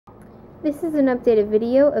This is an updated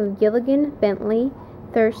video of Gillian, Bentley,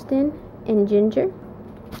 Thurston, and Ginger.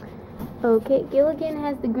 Okay, Gillian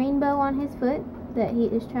has the green bow on his foot that he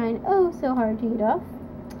is trying so hard to get off.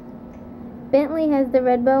 Bentley has the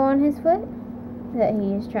red bow on his foot that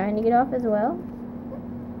he is trying to get off as well.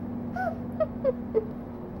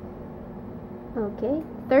 Okay,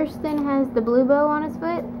 Thurston has the blue bow on his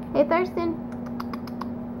foot. Hey Thurston!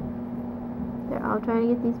 They're all trying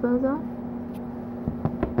to get these bows off.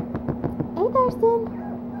 Hey Thurston!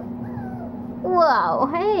 Whoa,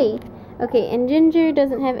 hey! Okay, and Ginger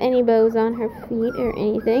doesn't have any bows on her feet or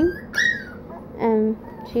anything.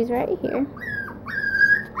 She's right here.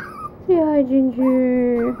 Say hi,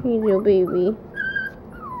 Ginger. Hey, little baby.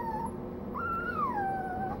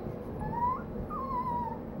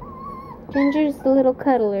 Ginger's the little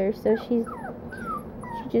cuddler, so she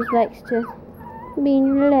just likes to be in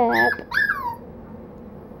your lap.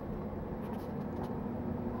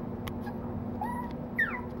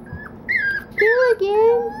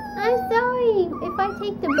 Gillian, I'm sorry if I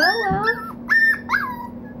take the bow off.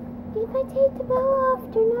 If I take the bow off,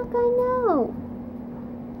 they're not gonna know.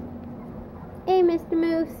 Hey, Mr.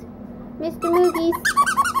 Moose. Mr. Moogies.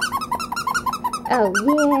 Oh,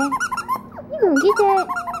 yeah. You gonna get that?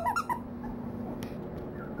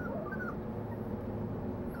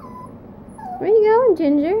 Where you going,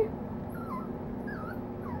 Ginger?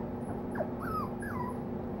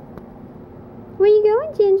 Where you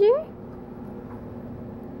going, Ginger?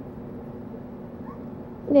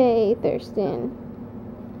 Hey, Thurston.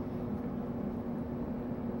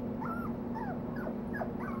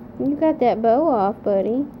 You got that bow off,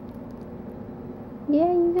 buddy.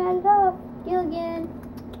 Yeah, you got it off. Gillian.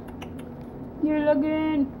 You're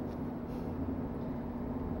looking.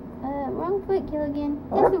 Wrong foot, Gillian.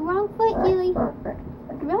 That's the wrong foot, Gilly.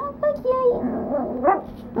 Wrong foot, Gilly.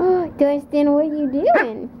 Oh, Thurston, what are you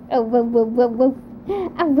doing? Oh, woof, woof, woof, woof.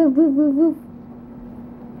 Oh, woof, woof, woof, woof.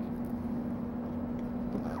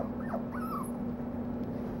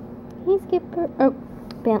 Hey, Skipper. Oh,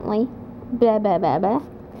 Bentley. Blah, blah, blah, blah.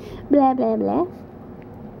 Blah, blah, blah.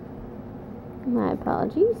 My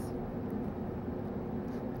apologies.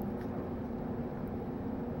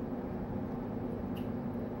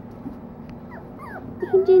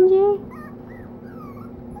 Hey, Ginger.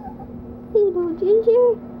 Hey, little Ginger.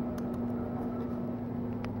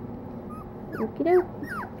 Okie doke.